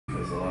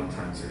lot of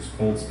times there's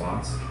cold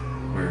spots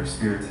where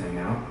spirits hang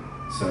out.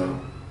 So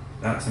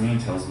that to me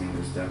tells me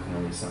there's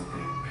definitely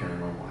something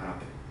paranormal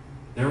happening.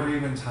 There were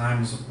even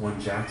times when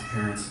Jack's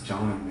parents,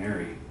 John and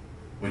Mary,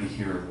 would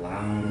hear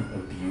loud,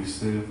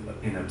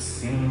 abusive, and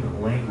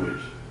obscene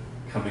language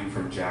coming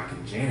from Jack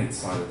and Janet's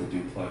side of the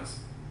duplex,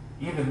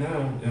 even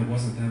though it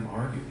wasn't them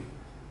arguing.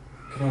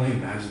 I can only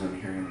imagine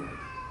them hearing like,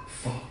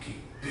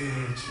 fucking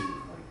bitch, and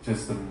like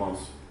just the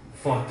most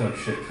fucked up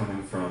shit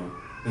coming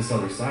from this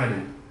other side.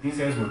 And these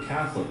guys were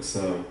Catholics,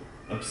 so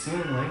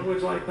obscene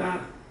language like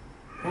that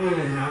probably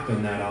didn't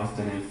happen that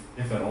often,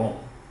 if at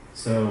all.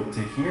 So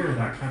to hear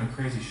that kind of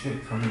crazy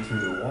shit coming through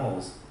their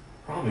walls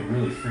probably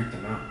really freaked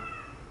them out.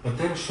 But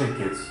then shit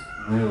gets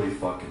really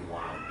fucking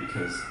wild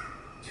because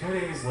 2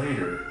 days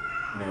later,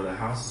 the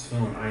house is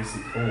feeling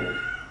icy cold,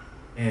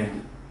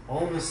 and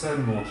all of a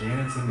sudden while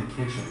Janet's in the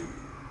kitchen,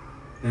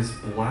 this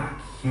black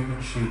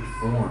human-shaped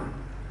form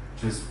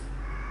just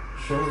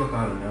shows up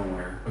out of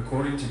nowhere.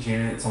 According to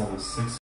Janet, it's almost 6